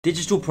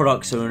Digital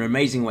products are an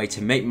amazing way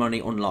to make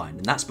money online,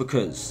 and that's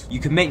because you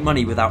can make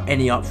money without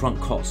any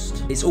upfront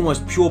cost. It's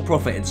almost pure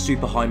profit and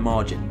super high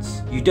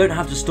margins. You don't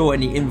have to store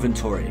any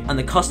inventory, and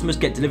the customers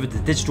get delivered the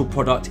digital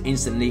product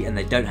instantly and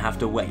they don't have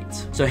to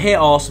wait. So here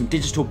are some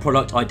digital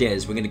product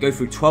ideas. We're going to go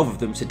through 12 of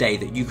them today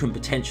that you can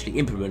potentially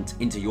implement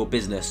into your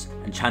business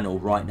and channel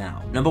right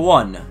now. Number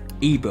 1.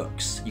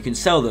 Ebooks. You can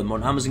sell them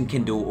on Amazon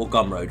Kindle or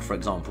Gumroad, for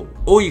example.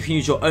 Or you can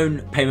use your own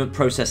payment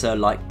processor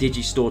like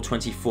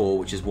Digistore24,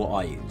 which is what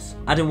I use.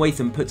 Adam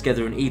Watham put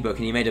together an ebook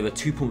and he made over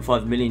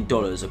 $2.5 million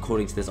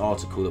according to this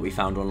article that we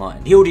found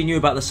online. He already knew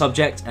about the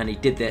subject and he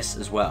did this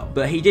as well.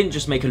 But he didn't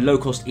just make a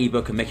low-cost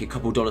ebook and make a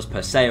couple dollars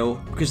per sale,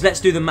 because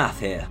let's do the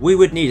math here. We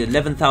would need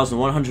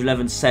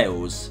 11,111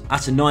 sales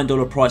at a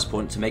 $9 price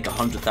point to make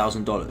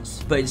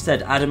 $100,000. But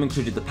instead, Adam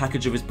included the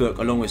package of his book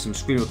along with some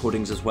screen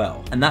recordings as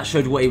well. And that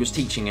showed what he was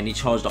teaching, and he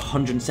charged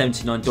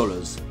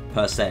 $179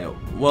 per sale.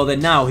 Well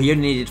then, now he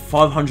only needed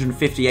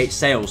 558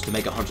 sales to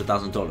make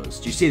 $100,000.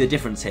 Do you see the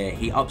difference here?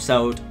 He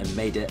upsold and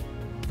made it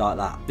like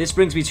that. This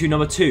brings me to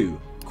number 2.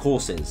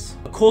 Courses.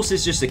 A course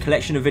is just a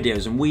collection of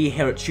videos, and we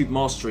here at Tube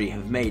Mastery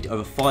have made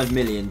over $5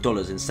 million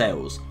in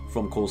sales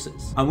from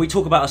courses. And we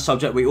talk about a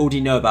subject we already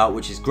know about,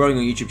 which is growing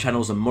on YouTube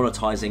channels and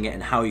monetizing it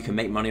and how you can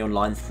make money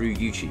online through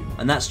YouTube.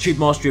 And that's Tube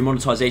Mastery and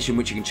Monetization,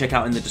 which you can check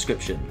out in the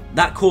description.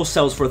 That course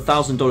sells for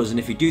 $1,000, and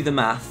if you do the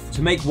math,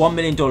 to make $1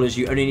 million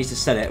you only need to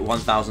sell it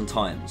 1,000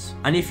 times.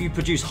 And if you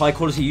produce high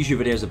quality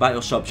YouTube videos about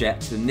your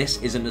subject, then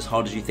this isn't as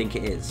hard as you think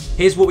it is.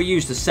 Here's what we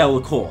use to sell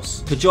the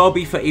course.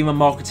 Kajabi for email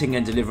marketing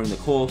and delivering the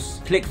course,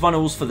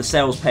 ClickFunnels for the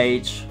sales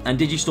page, and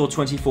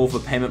Digistore24 for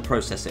payment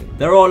processing.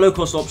 There are low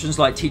cost options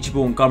like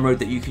Teachable and Gumroad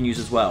that you can use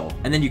as well,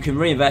 and then you can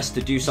reinvest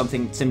to do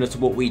something similar to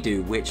what we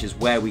do, which is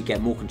where we get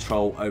more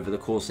control over the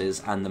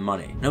courses and the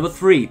money. Number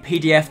 3,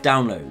 PDF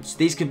downloads.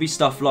 These can be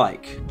stuff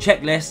like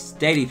checklists,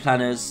 daily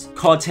planners,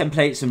 card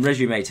templates, and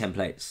resume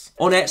templates.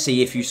 On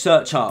Etsy, if you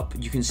search up,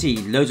 you can see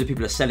loads of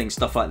people are selling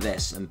stuff like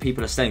this, and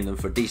people are selling them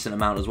for a decent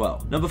amount as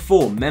well. Number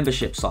 4,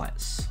 membership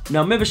sites.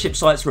 Now, membership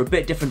sites are a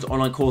bit different to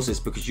online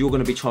courses because you're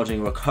going to be charging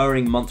a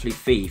recurring monthly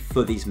fee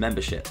for these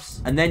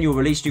memberships, and then you'll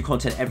release new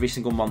content every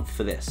single month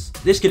for this.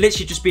 This could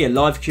literally just be a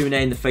live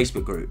Q&A in the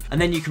Facebook group, and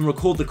then you can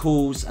record the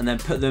calls and then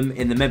put them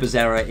in the members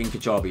area in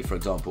Kajabi, for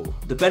example.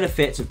 The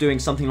benefit of doing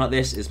something like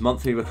this is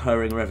monthly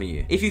recurring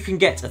revenue. If you can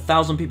get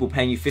 1,000 people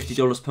paying you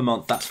 $50 per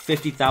month, that's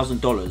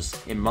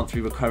 $50,000 in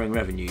monthly recurring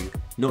revenue,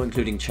 not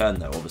including churn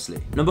though,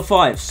 obviously. Number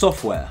 5,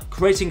 software.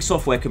 Creating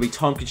software can be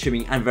time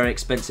consuming and very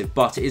expensive,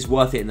 but it is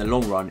worth it in the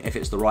long run if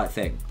it's the right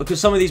thing. Because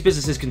some of these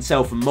businesses can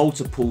sell for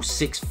multiple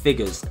 6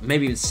 figures,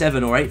 maybe even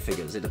 7 or 8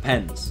 figures, it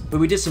depends. But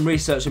we did some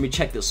research and we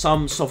checked that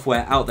some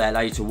software out there allow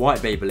you to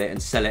white label it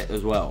and sell it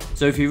as well.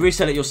 So if you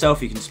resell it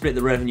yourself, you can split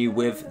the revenue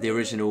with the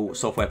original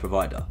software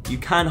provider. You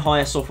can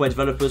hire software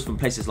developers from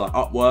places like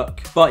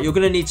Upwork, but you're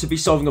going to need to be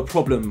solving a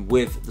problem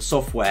with the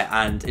software,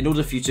 and in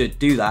order for you to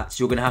do that,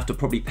 you're going to have to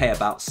probably pay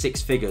about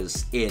 6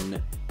 figures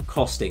in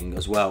costing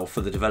as well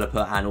for the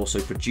developer and also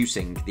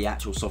producing the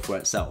actual software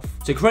itself.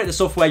 To create the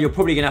software, you're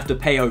probably going to have to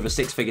pay over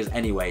 6 figures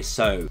anyway,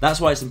 so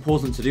that's why it's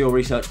important to do your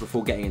research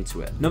before getting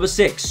into it. Number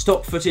 6,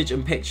 stock footage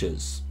and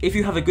pictures. If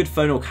you have a good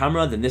phone or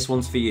camera, then this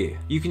one's for you.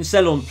 You can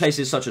sell on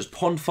places such as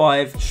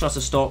Pond5,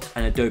 Shutterstock,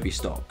 and Adobe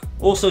Stock.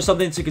 Also,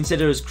 something to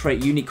consider is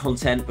create unique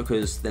content,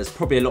 because there's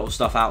probably a lot of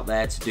stuff out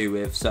there to do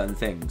with certain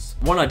things.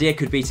 One idea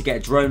could be to get a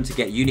drone to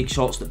get unique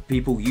shots that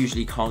people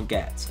usually can't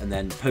get, and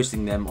then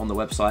posting them on the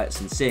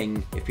websites and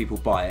seeing if people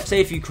buy it.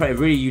 Say if you create a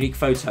really unique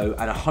photo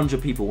and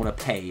 100 people want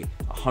to pay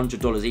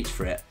 $100 each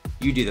for it,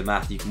 you do the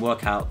math, you can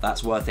work out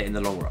that's worth it in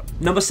the long run.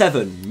 Number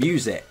 7,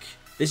 music.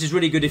 This is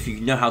really good if you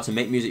know how to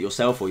make music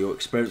yourself or you're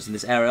experienced in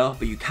this area,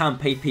 but you can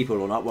pay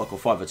people on Upwork or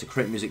Fiverr to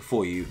create music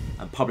for you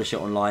and publish it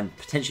online,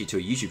 potentially to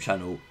a YouTube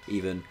channel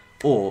even,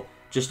 or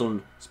just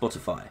on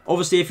Spotify.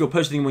 Obviously, if you're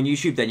posting them on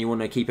YouTube, then you want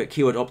to keep it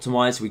keyword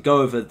optimized. We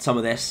go over some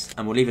of this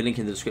and we'll leave a link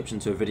in the description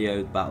to a video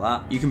about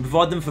that. You can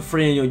provide them for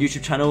free on your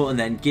YouTube channel and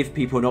then give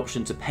people an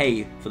option to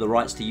pay for the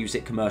rights to use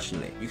it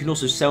commercially. You can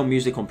also sell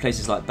music on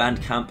places like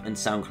Bandcamp and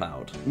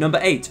SoundCloud. Number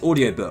 8,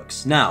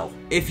 audiobooks. Now,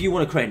 if you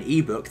want to create an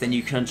ebook, then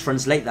you can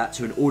translate that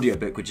to an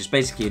audiobook, which is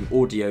basically an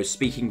audio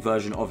speaking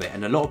version of it,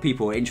 and a lot of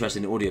people are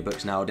interested in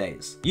audiobooks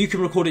nowadays. You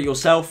can record it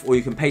yourself, or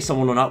you can pay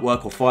someone on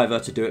Upwork or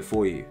Fiverr to do it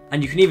for you.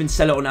 And you can even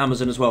sell it on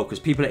Amazon as well, because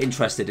people are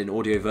interested in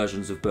audio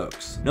versions of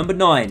books. Number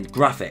 9,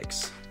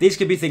 graphics. These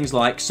could be things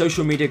like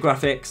social media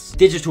graphics,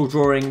 digital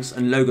drawings,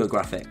 and logo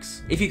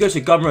graphics. If you go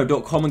to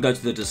gumroad.com and go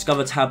to the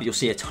Discover tab, you'll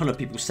see a ton of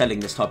people selling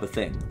this type of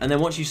thing. And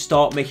then once you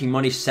start making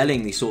money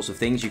selling these sorts of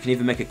things, you can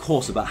even make a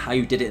course about how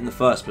you did it in the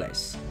first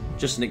place.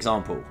 Just an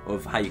example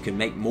of how you can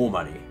make more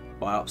money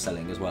by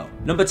upselling as well.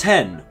 Number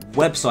 10,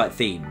 website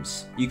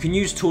themes. You can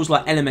use tools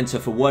like Elementor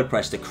for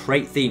WordPress to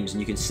create themes,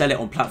 and you can sell it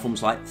on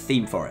platforms like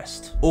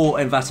ThemeForest or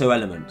Envato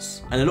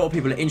Elements. And a lot of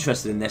people are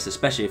interested in this,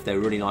 especially if they're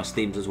really nice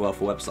themes as well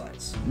for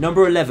websites.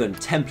 Number 11,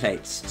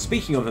 templates.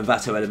 Speaking of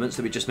Envato Elements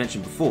that we just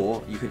mentioned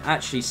before, you can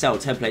actually sell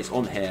templates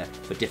on here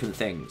for different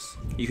things.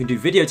 You can do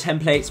video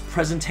templates,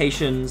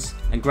 presentations,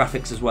 and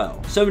graphics as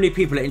well. So many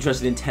people are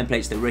interested in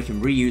templates that we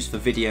can reuse for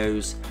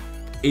videos,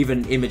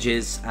 even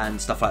images and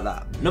stuff like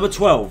that. Number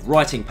 12,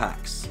 writing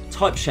packs.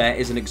 Typeshare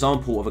is an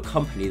example of a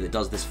company that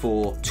does this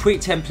for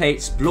tweet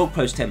templates, blog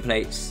post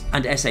templates,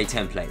 and essay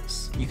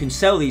templates. You can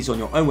sell these on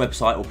your own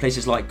website or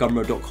places like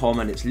gumroad.com,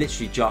 and it's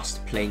literally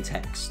just plain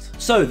text.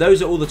 So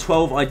those are all the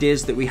 12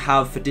 ideas that we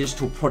have for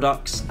digital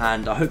products,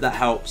 and I hope that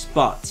helps,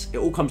 but it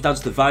all comes down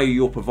to the value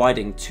you're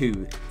providing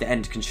to the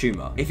end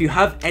consumer. If you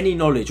have any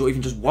knowledge or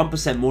even just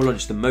 1% more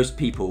knowledge than most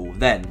people,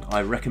 then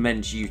I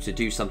recommend you to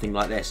do something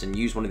like this and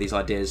use one of these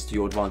ideas to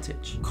your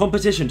advantage.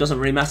 Competition doesn't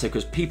really matter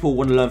because people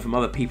want to learn from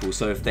other people,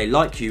 so if they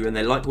like you and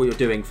they like what you're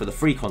doing for the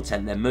free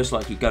content, they're most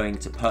likely going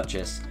to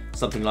purchase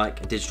something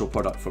like a digital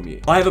product from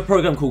you. I have a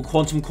program called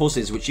Quantum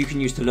Courses which you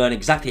can use to learn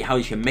exactly how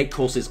you can make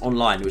courses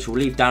online, which we'll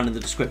leave down in the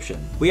description.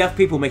 We have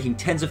people making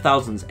tens of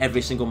thousands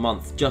every single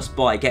month just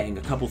by getting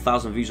a couple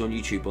thousand views on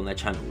YouTube on their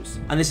channels.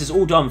 And this is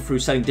all done through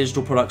selling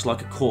digital products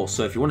like a course,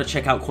 so if you want to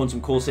check out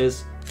Quantum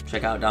Courses,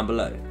 check out down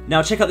below.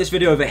 Now check out this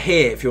video over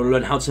here if you want to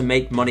learn how to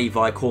make money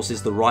via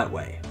courses the right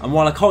way. And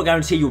while I can't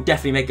guarantee you'll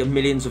definitely make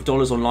millions of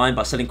dollars online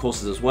by selling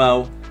courses as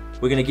well,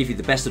 we're going to give you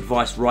the best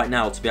advice right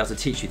now to be able to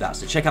teach you that,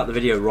 so check out the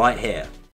video right here.